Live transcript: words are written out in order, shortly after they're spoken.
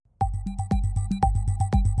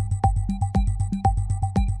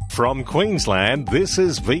From Queensland, this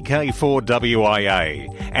is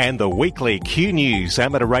VK4WIA and the weekly Q News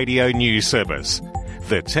Amateur Radio News Service.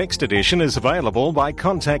 The text edition is available by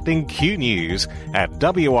contacting Q News at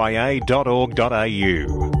wia.org.au.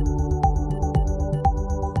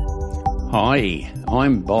 Hi,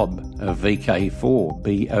 I'm Bob of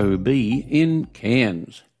VK4BOB in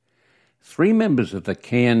Cairns. 3 members of the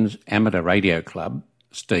Cairns Amateur Radio Club,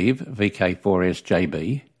 Steve,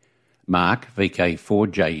 VK4SJB, Mark,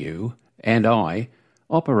 VK4JU, and I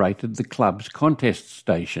operated the club's contest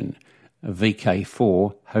station,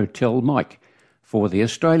 VK4 Hotel Mike, for the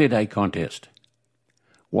Australia Day contest.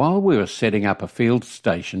 While we were setting up a field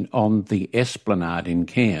station on the Esplanade in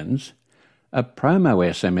Cairns, a promo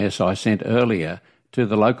SMS I sent earlier to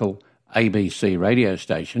the local ABC radio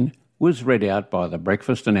station was read out by the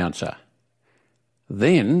breakfast announcer.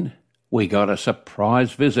 Then we got a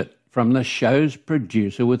surprise visit from the show's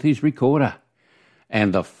producer with his recorder.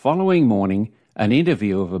 And the following morning, an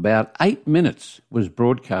interview of about 8 minutes was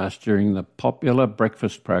broadcast during the popular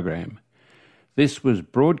breakfast program. This was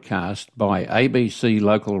broadcast by ABC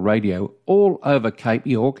local radio all over Cape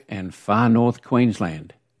York and far north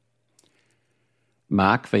Queensland.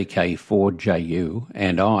 Mark, VK4JU,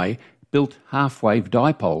 and I built half-wave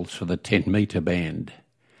dipoles for the 10-metre band.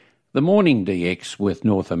 The morning DX with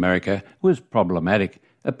North America was problematic,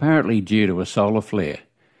 apparently due to a solar flare.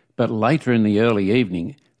 But later in the early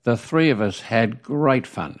evening, the 3 of us had great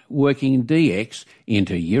fun working DX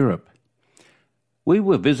into Europe. We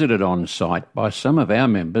were visited on site by some of our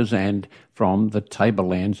members and from the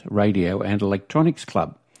Tablelands Radio and Electronics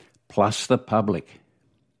Club, plus the public.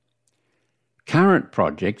 Current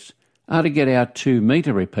projects are to get our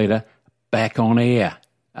 2-metre repeater back on air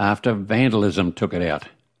after vandalism took it out,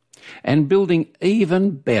 and building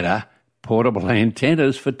even better portable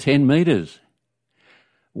antennas for 10 metres.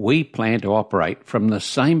 We plan to operate from the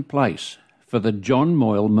same place for the John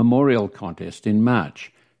Moyle Memorial Contest in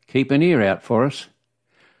March. Keep an ear out for us.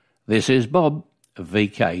 This is Bob,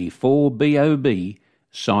 VK4BOB,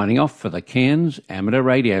 signing off for the Cairns Amateur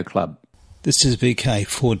Radio Club. This is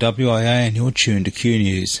VK4WIA and you're tuned to Q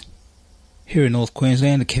News. Here in North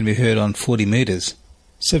Queensland it can be heard on 40 metres,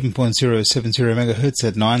 7.070 MHz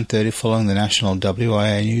at 9:30 following the national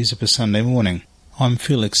WIA news of a Sunday morning. I'm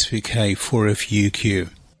Felix,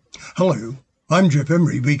 VK4FUQ. Hello, I'm Jeff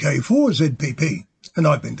Emery, VK4ZPP, and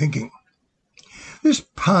I've been thinking. This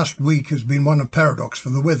past week has been one of paradox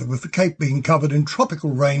for the weather, with the Cape being covered in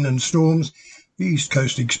tropical rain and storms, the East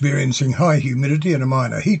Coast experiencing high humidity and a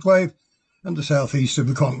minor heatwave, and the southeast of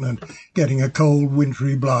the continent getting a cold,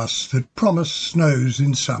 wintry blast that promise snows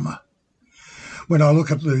in summer. When I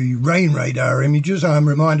look at the rain radar images, I am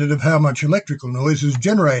reminded of how much electrical noise is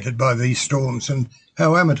generated by these storms and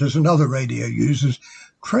how amateurs and other radio users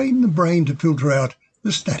train the brain to filter out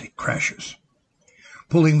the static crashes.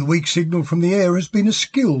 Pulling the weak signal from the air has been a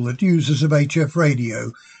skill that users of HF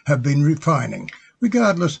radio have been refining,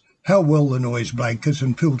 regardless how well the noise blankers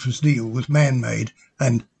and filters deal with man-made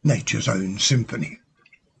and nature's own symphony.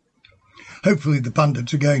 Hopefully the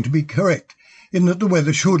pundits are going to be correct in that the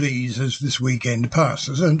weather should ease as this weekend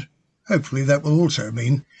passes, and hopefully that will also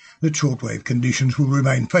mean that shortwave conditions will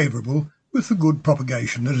remain favourable with the good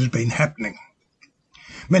propagation that has been happening.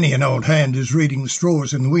 Many an old hand is reading the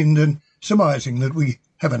straws in the wind and surmising that we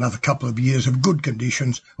have another couple of years of good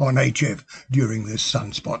conditions on HF during this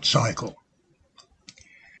sunspot cycle.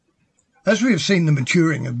 As we have seen the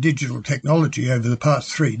maturing of digital technology over the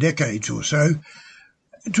past 3 decades or so,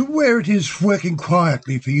 to where it is working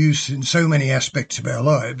quietly for use in so many aspects of our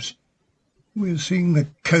lives, we're seeing the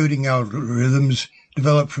coding algorithms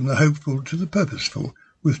develop from the hopeful to the purposeful,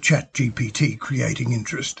 with ChatGPT creating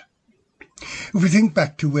interest. If we think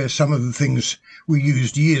back to where some of the things we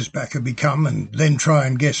used years back have become and then try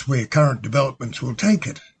and guess where current developments will take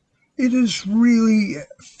it, it is really a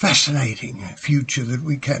fascinating future that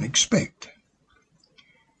we can expect.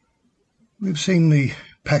 We've seen the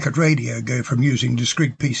packet radio go from using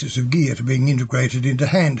discrete pieces of gear to being integrated into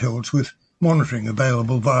handhelds with monitoring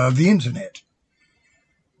available via the internet.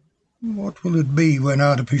 What will it be when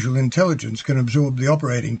artificial intelligence can absorb the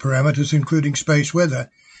operating parameters, including space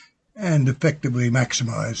weather, and effectively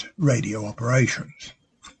maximise radio operations?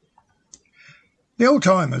 The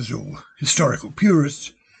old-timers, or historical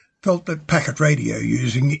purists, felt that packet radio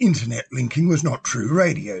using internet linking was not true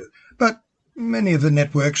radio, but many of the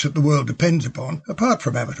networks that the world depends upon, apart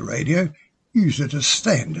from amateur radio, use it as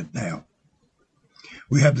standard now.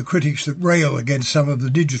 We have the critics that rail against some of the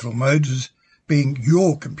digital modes as being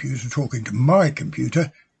your computer talking to my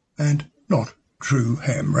computer and not true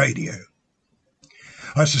ham radio.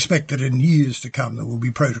 I suspect that in years to come there will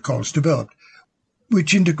be protocols developed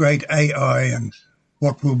which integrate AI, and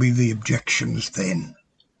what will be the objections then?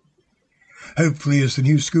 Hopefully, as the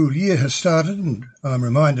new school year has started, and I'm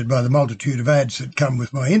reminded by the multitude of ads that come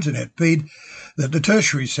with my internet feed, that the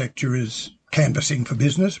tertiary sector is canvassing for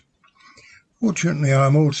business. Fortunately,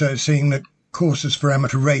 I'm also seeing that courses for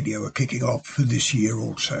amateur radio are kicking off for this year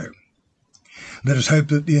also. Let us hope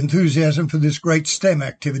that the enthusiasm for this great STEM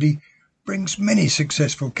activity brings many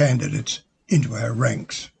successful candidates into our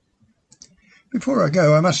ranks. Before I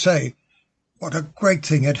go, I must say what a great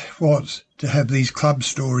thing it was to have these club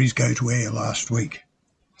stories go to air last week.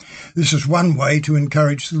 This is one way to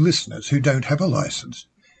encourage the listeners who don't have a licence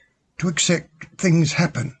to accept things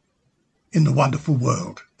happen in the wonderful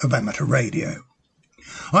world of amateur radio.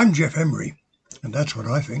 I'm Jeff Emery, and that's what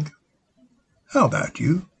I think. How about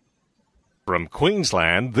you? From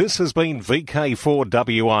Queensland, this has been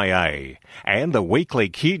VK4WIA and the weekly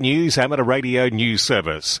Q News Amateur Radio News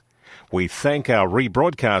Service. We thank our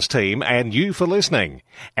rebroadcast team and you for listening.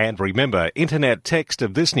 And remember, internet text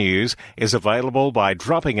of this news is available by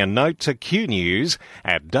dropping a note to Q News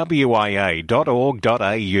at wia.org.au.